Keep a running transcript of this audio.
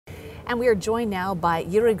And we are joined now by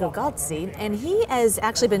Yury Gogotsi, and he has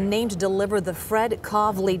actually been named to deliver the Fred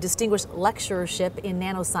Kavli Distinguished Lectureship in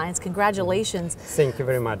Nanoscience. Congratulations. Thank you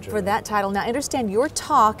very much, for that title. Now, I understand your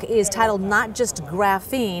talk is titled Not Just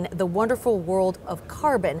Graphene, The Wonderful World of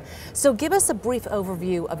Carbon. So give us a brief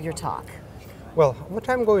overview of your talk. Well, what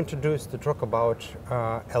I'm going to do is to talk about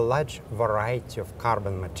a large variety of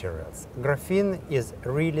carbon materials. Graphene is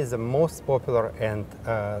really the most popular and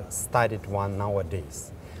studied one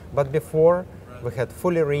nowadays. But before, we had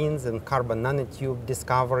fullerenes and carbon nanotube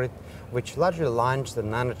discovered, which largely launched the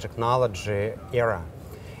nanotechnology era.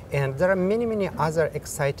 And there are many other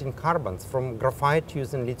exciting carbons, from graphite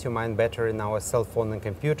using lithium-ion battery in our cell phone and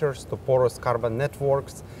computers to porous carbon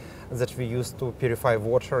networks that we use to purify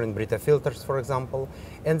water in Brita filters, for example.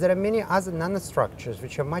 And there are many other nanostructures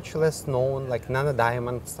which are much less known, like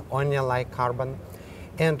nanodiamonds, onion-like carbon.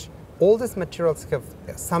 And all these materials have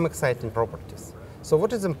some exciting properties. So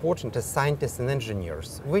what is important as scientists and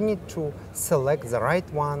engineers, we need to select the right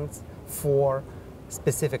ones for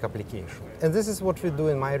specific application. And this is what we do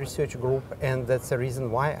in my research group, and that's the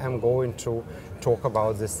reason why I'm going to talk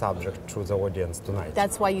about this subject to the audience tonight.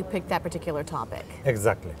 That's why you picked that particular topic.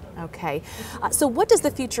 Exactly. Okay. So what does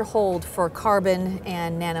the future hold for carbon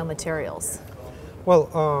and nanomaterials?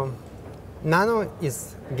 Well, nano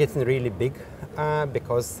is getting really big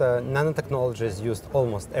because nanotechnology is used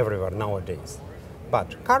almost everywhere nowadays.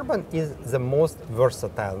 But carbon is the most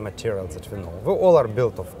versatile material that we know. We all are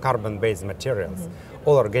built of carbon-based materials,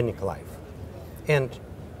 all organic life. And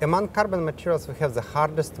among carbon materials, we have the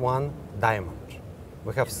hardest one, diamond.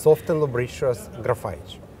 We have soft and lubricious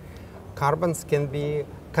graphite. Carbons can be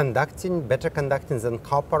better conducting than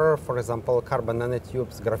copper, for example, carbon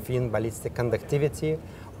nanotubes, graphene, ballistic conductivity,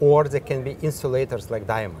 or they can be insulators like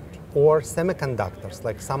diamond, or semiconductors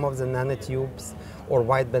like some of the nanotubes, or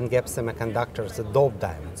wide bandgap semiconductors, the doped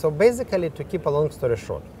diamond. So basically, to keep a long story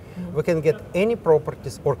short, we can get any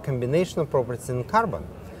properties or combination of properties in carbon.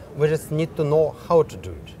 We just need to know how to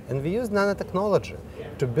do it. And we use nanotechnology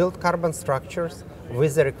to build carbon structures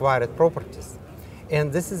with the required properties.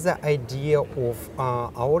 And this is the idea of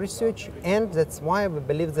our research, and that's why we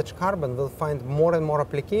believe that carbon will find more and more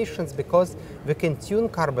applications, because we can tune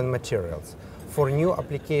carbon materials for new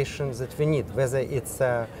applications that we need, whether it's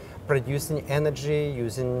producing energy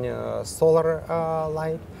using solar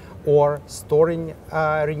light, or storing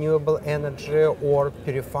renewable energy, or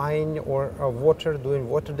purifying water, doing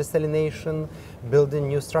water desalination, building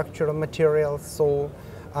new structural materials. So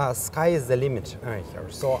sky is the limit here.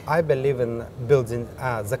 So I believe in building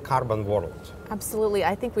the carbon world. Absolutely.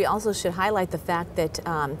 I think we also should highlight the fact that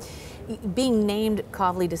being named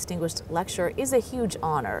Kavli Distinguished Lecturer is a huge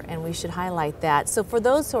honor, and we should highlight that. So for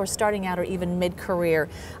those who are starting out or even mid-career,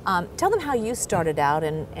 tell them how you started out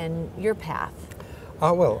and your path.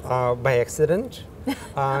 By accident,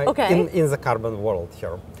 okay. in the carbon world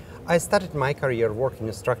here. I started my career working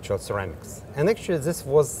in structural ceramics. And actually this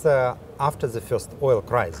was after the first oil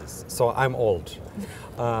crisis, so I'm old.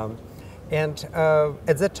 At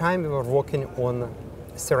that time we were working on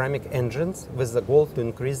ceramic engines with the goal to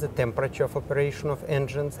increase the temperature of operation of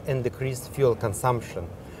engines and decrease fuel consumption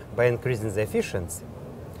by increasing the efficiency.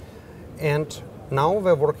 And now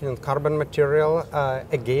we're working on carbon material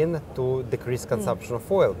again to decrease consumption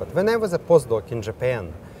of oil. But when I was a postdoc in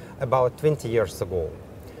Japan about 20 years ago,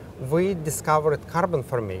 we discovered carbon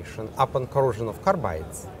formation upon corrosion of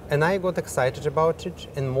carbides. And I got excited about it,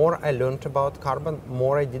 and more I learned about carbon,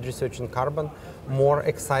 more I did research in carbon, more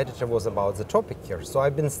excited I was about the topic here. So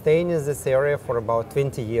I've been staying in this area for about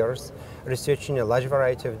 20 years, researching a large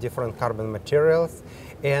variety of different carbon materials,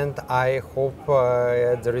 and I hope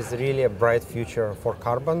there is really a bright future for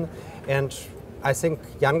carbon. And I think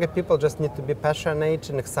younger people just need to be passionate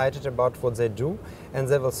and excited about what they do, and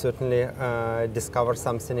they will certainly discover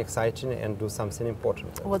something exciting and do something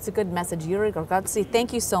important. Well, it's a good message. Yury Gogotsi,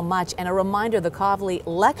 thank you so much. And a reminder, the Kavli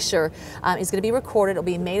lecture is going to be recorded. It'll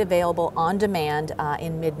be made available on demand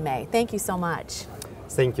in mid-May. Thank you so much.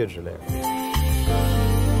 Thank you, Julia.